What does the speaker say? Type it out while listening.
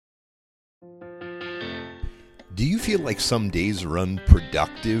Do you feel like some days are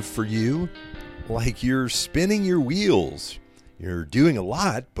unproductive for you? Like you're spinning your wheels. You're doing a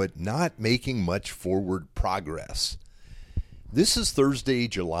lot, but not making much forward progress. This is Thursday,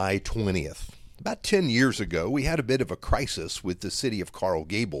 July 20th. About 10 years ago, we had a bit of a crisis with the city of Coral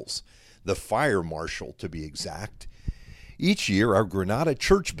Gables, the fire marshal to be exact. Each year, our Granada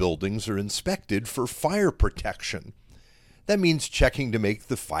church buildings are inspected for fire protection. That means checking to make sure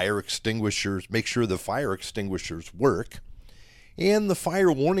the fire extinguishers work, and the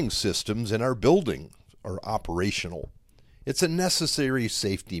fire warning systems in our building are operational. It's a necessary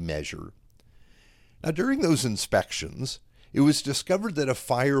safety measure. Now, during those inspections, it was discovered that a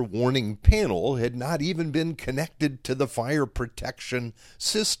fire warning panel had not even been connected to the fire protection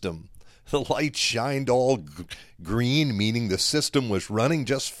system. The lights shined all green, meaning the system was running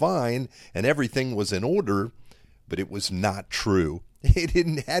just fine and everything was in order, but it was not true.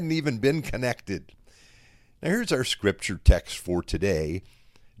 It hadn't even been connected. Now here's our scripture text for today,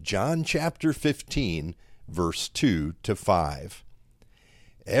 John chapter 15, verse 2 to 5.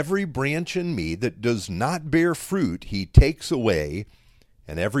 Every branch in me that does not bear fruit he takes away,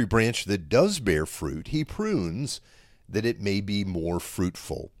 and every branch that does bear fruit he prunes, that it may be more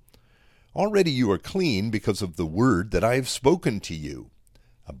fruitful. Already you are clean because of the word that I have spoken to you.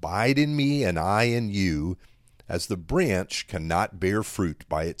 Abide in me, and I in you, as the branch cannot bear fruit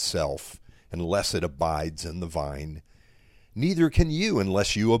by itself, unless it abides in the vine. Neither can you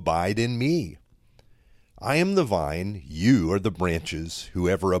unless you abide in me. I am the vine, you are the branches.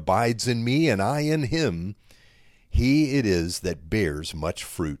 Whoever abides in me, and I in him, he it is that bears much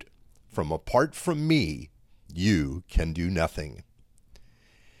fruit. Apart from me, you can do nothing.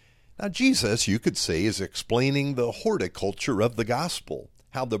 Now Jesus, you could say, is explaining the horticulture of the gospel,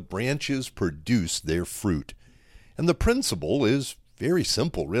 how the branches produce their fruit. And the principle is very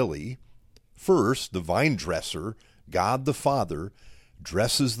simple, really. First, the vine dresser, God the Father,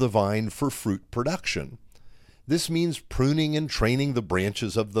 dresses the vine for fruit production. This means pruning and training the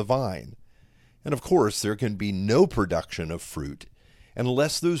branches of the vine. And of course, there can be no production of fruit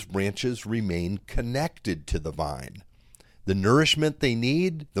unless those branches remain connected to the vine. The nourishment they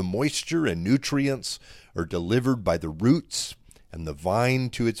need, the moisture and nutrients, are delivered by the roots and the vine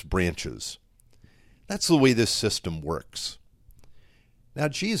to its branches. That's the way this system works. Now,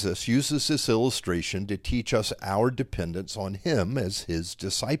 Jesus uses this illustration to teach us our dependence on him as his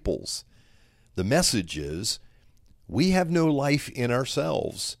disciples. The message is, we have no life in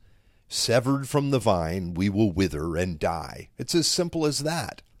ourselves. Severed from the vine, we will wither and die. It's as simple as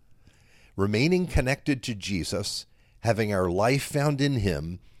that. Remaining connected to Jesus, having our life found in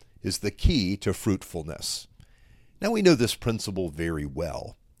him, is the key to fruitfulness. Now, we know this principle very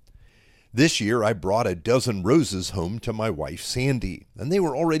well. This year, I brought a dozen roses home to my wife, Sandy, and they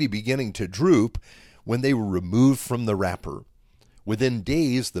were already beginning to droop when they were removed from the wrapper. Within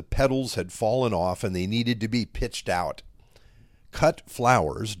days, the petals had fallen off and they needed to be pitched out. Cut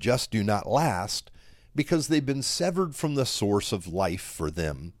flowers just do not last because they've been severed from the source of life for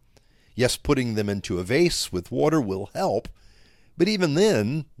them. Yes, putting them into a vase with water will help, but even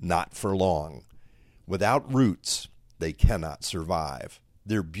then, not for long. Without roots, they cannot survive.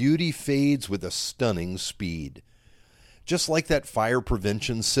 Their beauty fades with a stunning speed. Just like that fire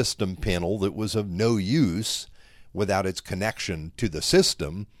prevention system panel that was of no use without its connection to the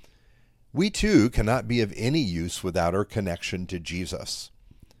system, we too cannot be of any use without our connection to Jesus.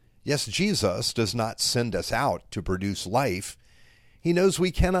 Yes, Jesus does not send us out to produce life. He knows we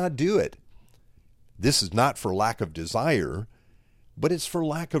cannot do it. This is not for lack of desire, but it's for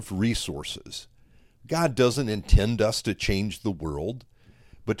lack of resources. God doesn't intend us to change the world,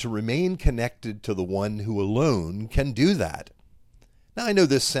 but to remain connected to the one who alone can do that. Now, I know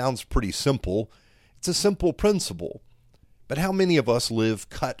this sounds pretty simple. It's a simple principle. But how many of us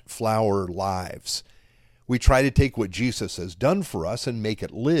live cut flower lives? We try to take what Jesus has done for us and make it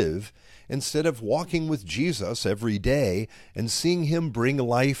live, instead of walking with Jesus every day and seeing him bring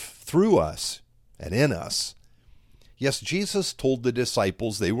life through us and in us. Yes, Jesus told the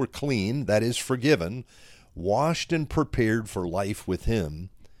disciples they were clean, that is, forgiven, washed and prepared for life with him.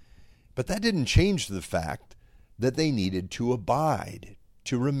 But that didn't change the fact that they needed to abide,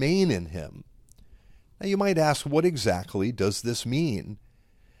 to remain in him. Now you might ask, what exactly does this mean?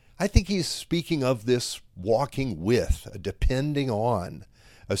 I think he's speaking of this walking with, a depending on,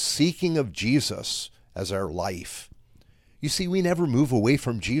 a seeking of Jesus as our life. You see, we never move away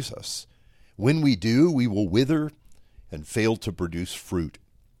from Jesus. When we do, we will wither and fail to produce fruit.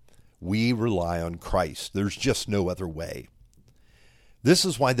 We rely on Christ. There's just no other way. This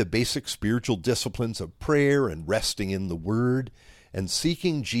is why the basic spiritual disciplines of prayer and resting in the Word And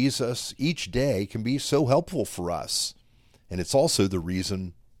seeking Jesus each day can be so helpful for us. And it's also the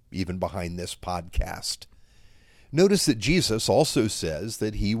reason even behind this podcast. Notice that Jesus also says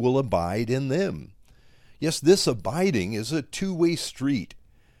that he will abide in them. Yes, this abiding is a two-way street.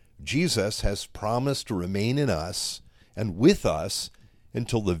 Jesus has promised to remain in us and with us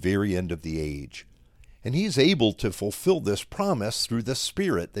until the very end of the age. And he's able to fulfill this promise through the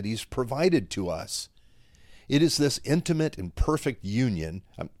Spirit that he's provided to us. It is this intimate and perfect union,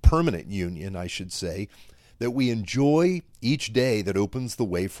 permanent union, I should say, that we enjoy each day that opens the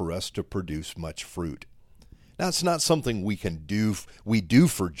way for us to produce much fruit. Now, it's not something we do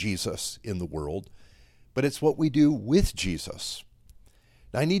for Jesus in the world, but it's what we do with Jesus.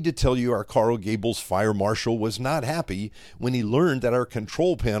 Now, I need to tell you, our Coral Gables fire marshal was not happy when he learned that our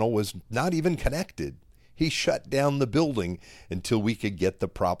control panel was not even connected. He shut down the building until we could get the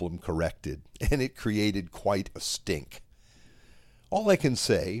problem corrected, and it created quite a stink. All I can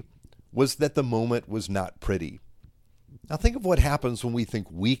say was that the moment was not pretty. Now think of what happens when we think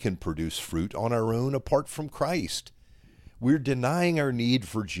we can produce fruit on our own apart from Christ. We're denying our need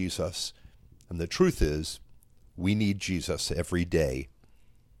for Jesus, and the truth is, we need Jesus every day.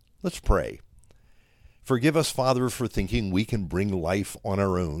 Let's pray. Forgive us, Father, for thinking we can bring life on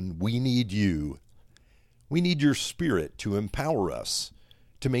our own. We need you. We need your Spirit to empower us,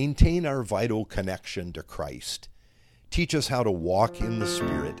 to maintain our vital connection to Christ. Teach us how to walk in the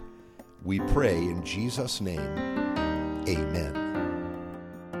Spirit. We pray in Jesus' name. Amen.